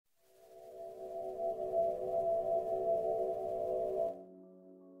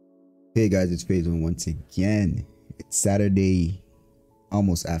Hey guys, it's Phase One once again. It's Saturday,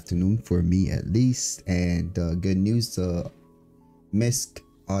 almost afternoon for me at least, and good news: the MISC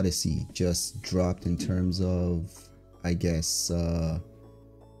Odyssey just dropped in terms of, I guess,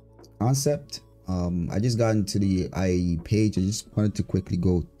 concept. I just got into the IE page. I just wanted to quickly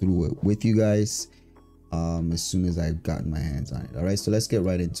go through it with you guys as soon as I've gotten my hands on it. All right, so let's get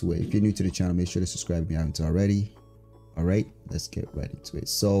right into it. If you're new to the channel, make sure to subscribe if you haven't already. All right, let's get right into it.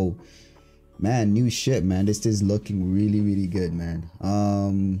 So man, new ship, man. This is looking really good, man.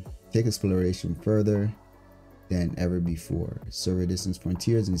 Take exploration further than ever before. Survey distant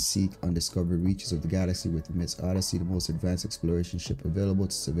frontiers and seek undiscovered reaches of the galaxy with the MISC Odyssey, the most advanced exploration ship available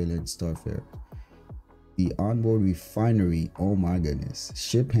to civilian starfarer. The onboard refinery, oh my goodness,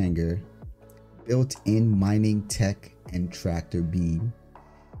 ship hangar, built-in mining tech and tractor beam,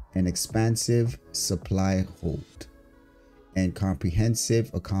 an expansive supply hold, and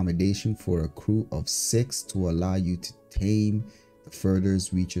comprehensive accommodation for a crew of 6 to allow you to tame the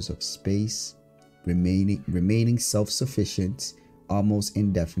furthest reaches of space, remaining self-sufficient almost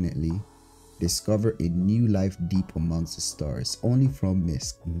indefinitely, discover a new life deep amongst the stars, only from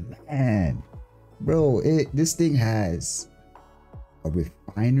MISC. Man, bro, this thing has a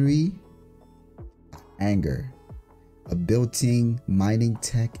refinery, a hangar, a built-in mining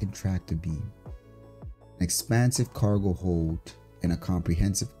tech and tractor beam, expansive cargo hold, and a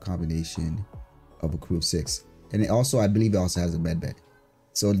comprehensive combination of a crew of 6. And it also, I believe it also has a med bed.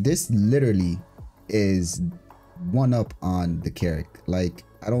 So this literally is one up on the Carrack. Like,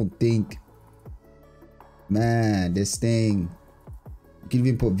 I don't think, man, this thing, you can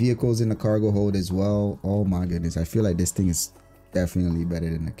even put vehicles in the cargo hold as well. Oh my goodness, I feel like this thing is definitely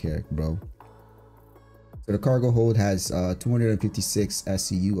better than the Carrack, bro. So the cargo hold has 256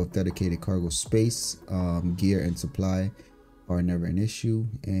 SCU of dedicated cargo space. Gear and supply are never an issue,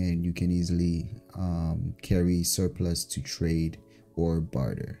 and you can easily carry surplus to trade or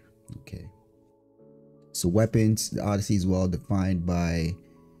barter. Okay. So weapons, the Odyssey is well defined by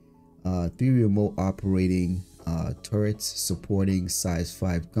 3 remote operating turrets supporting size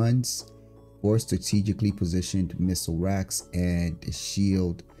 5 guns, 4 strategically positioned missile racks, and a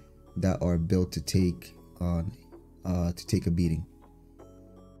shield that are built to take a beating.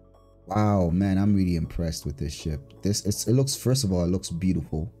 Wow, man, I'm really impressed with this ship. It looks, first of all, it looks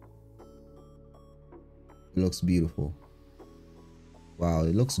beautiful. It looks beautiful. Wow,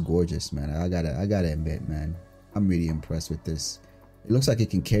 it looks gorgeous, man. I gotta admit, man, I'm really impressed with this. It looks like it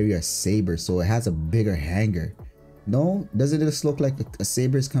can carry a saber, so it has a bigger hangar. No, doesn't it just look like a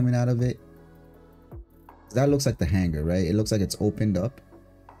saber is coming out of it? That looks like the hangar, right? It looks like it's opened up.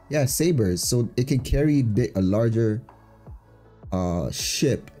 Yeah, sabers, so it can carry a larger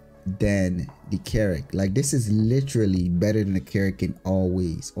ship than the Carrack. Like, this is literally better than the Carrack in all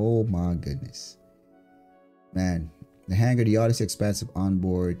ways. Oh my goodness, man. The hangar, the Odyssey expansive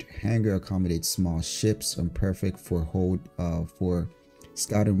onboard hangar, accommodates small ships and perfect for for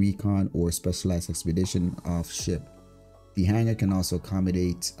scout and recon or specialized expedition off ship. The hangar can also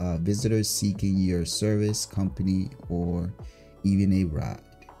accommodate visitors seeking your service, company, or even a ride.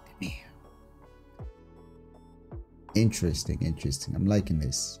 Interesting. I'm liking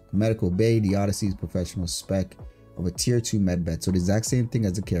this. Medical bay, the Odyssey's professional spec of a tier 2 med bed. So the exact same thing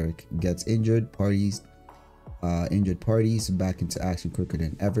as the Carrack. Gets injured parties back into action quicker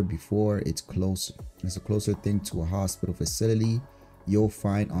than ever before. It's a closer thing to a hospital facility you'll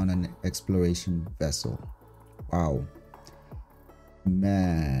find on an exploration vessel. Wow,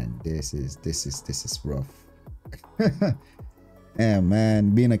 man, this is rough. And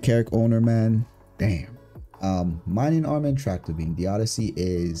man, being a Carrack owner, man, damn. Mining arm and tractor beam. The Odyssey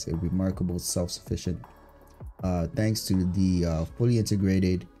is a remarkable self-sufficient thanks to the fully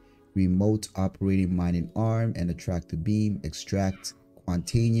integrated remote operating mining arm and a tractor beam. Extract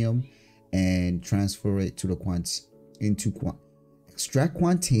quantanium and transfer it to the extract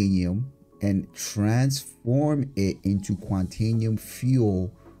quantanium and transform it into quantanium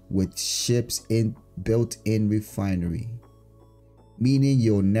fuel with ships built-in refinery, meaning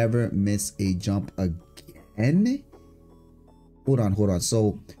you'll never miss a jump again. Hold on.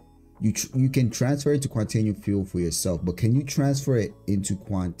 So you can transfer it to quantanium fuel for yourself, but can you transfer it into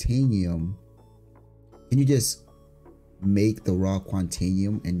quantanium? Can you just make the raw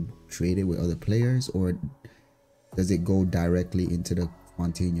quantanium and trade it with other players, or does it go directly into the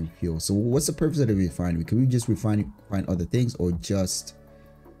quantanium fuel? So what's the purpose of the refinery? Can we just refine other things, or just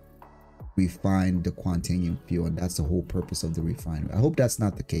refine the quantanium fuel, and that's the whole purpose of the refinery? I hope that's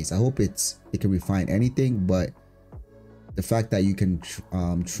not the case. I hope it can refine anything, but the fact that you can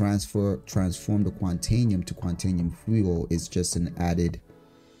transform the quantanium to quantanium fuel is just an added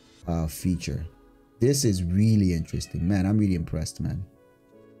feature. This is really interesting, man. I'm really impressed, man.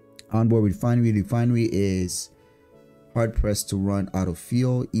 Onboard refinery. Refinery is hard pressed to run out of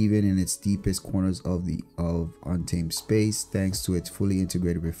fuel even in its deepest corners of untamed space. Thanks to its fully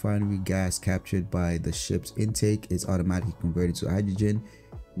integrated refinery, gas captured by the ship's intake is automatically converted to hydrogen,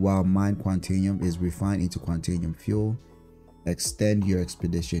 while mined quantanium is refined into quantanium fuel. Extend your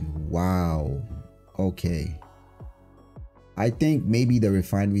expedition. Wow. Okay. I think maybe the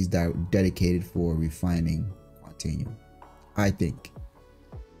refinery is dedicated for refining quantanium. I think.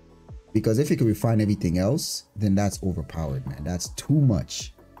 Because if it could refine everything else, then that's overpowered, man. That's too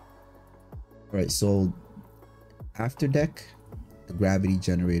much. All right, so after deck, the gravity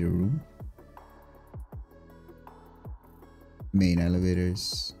generator room. Main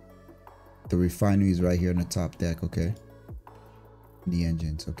elevators. The refinery is right here on the top deck, okay? The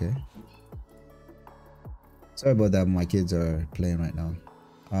engines, okay? Sorry about that, my kids are playing right now.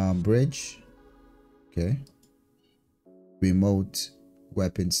 Bridge, okay. Remote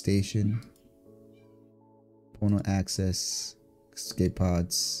weapon station. Pono access. Escape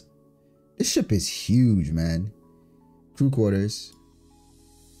pods. This ship is huge, man. Crew quarters.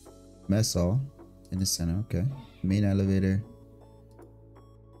 Mess hall in the center, okay. Main elevator.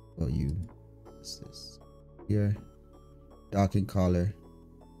 Oh, what's this? Here. Docking collar.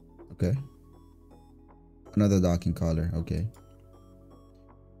 Okay. Another docking collar. Okay.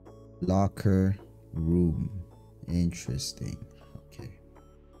 Locker room. Interesting. Okay.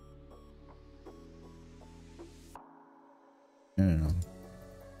 No.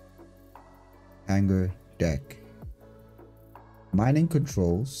 Hangar deck. Mining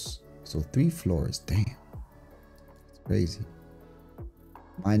controls. So 3 floors. Damn. It's crazy.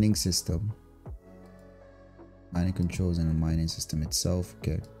 Mining system. Mining controls and the mining system itself.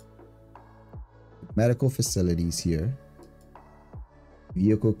 Okay. Medical facilities here.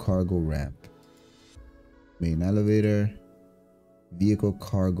 Vehicle cargo ramp. Main elevator. Vehicle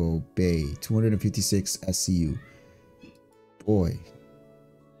cargo bay. 256 SCU. Boy.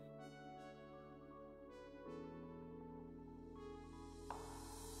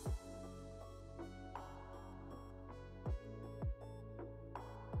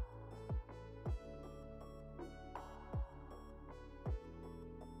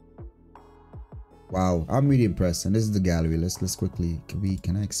 Wow, I'm really impressed. And this is the gallery. Let's quickly,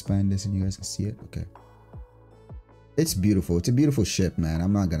 can I expand this and you guys can see it? Okay. It's beautiful. It's a beautiful ship, man.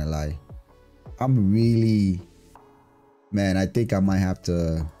 I'm not gonna lie. I'm really, man, I think I might have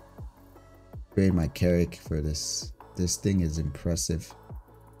to grade my Carrick for this. This thing is impressive.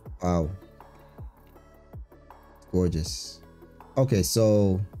 Wow. Gorgeous. Okay,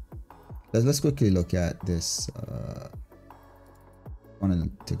 so let's quickly look at this. I want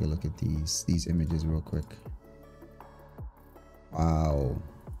to take a look at these images real quick. Wow,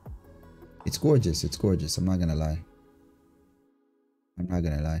 it's gorgeous. It's gorgeous. I'm not gonna lie. I'm not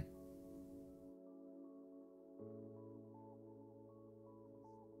gonna lie.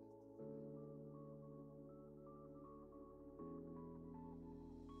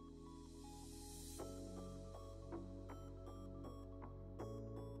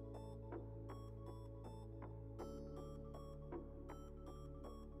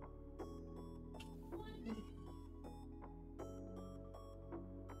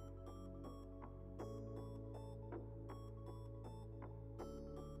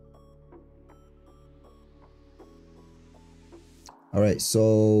 All right,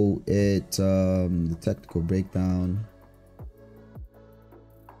 so the technical breakdown: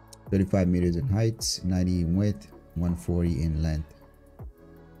 35 meters in height, 90 in width, 140 in length.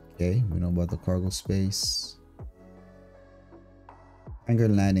 Okay, we know about the cargo space. Hangar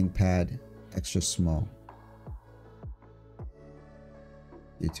landing pad, extra small.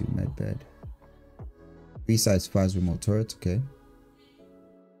 D2 med bed. 3 size 5 remote turrets. Okay.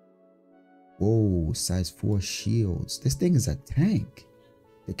 Whoa, size 4 shields. This thing is a tank.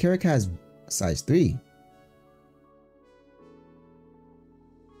 The Carrick has size 3.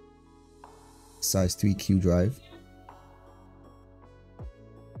 Size 3 Q drive.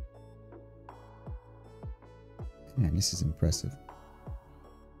 Man, this is impressive.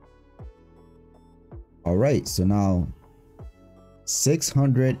 All right, so now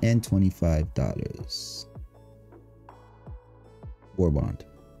 $625 war bond.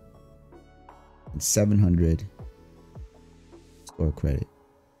 And 700 store credit.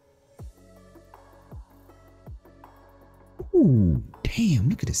 Ooh, damn,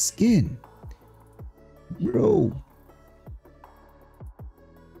 look at the skin. Bro.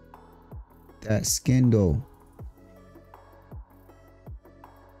 That skin though.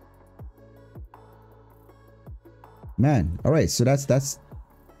 Man, all right, so that's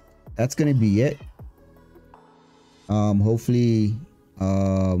that's gonna be it. Hopefully,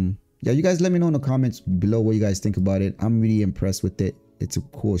 yeah, you guys let me know in the comments below what you guys think about it. I'm really impressed with it. It's a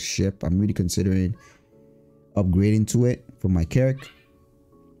cool ship. I'm really considering upgrading to it for my character.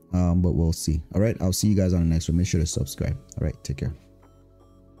 But we'll see. All right, I'll see you guys on the next one. Make sure to subscribe. All right, take care.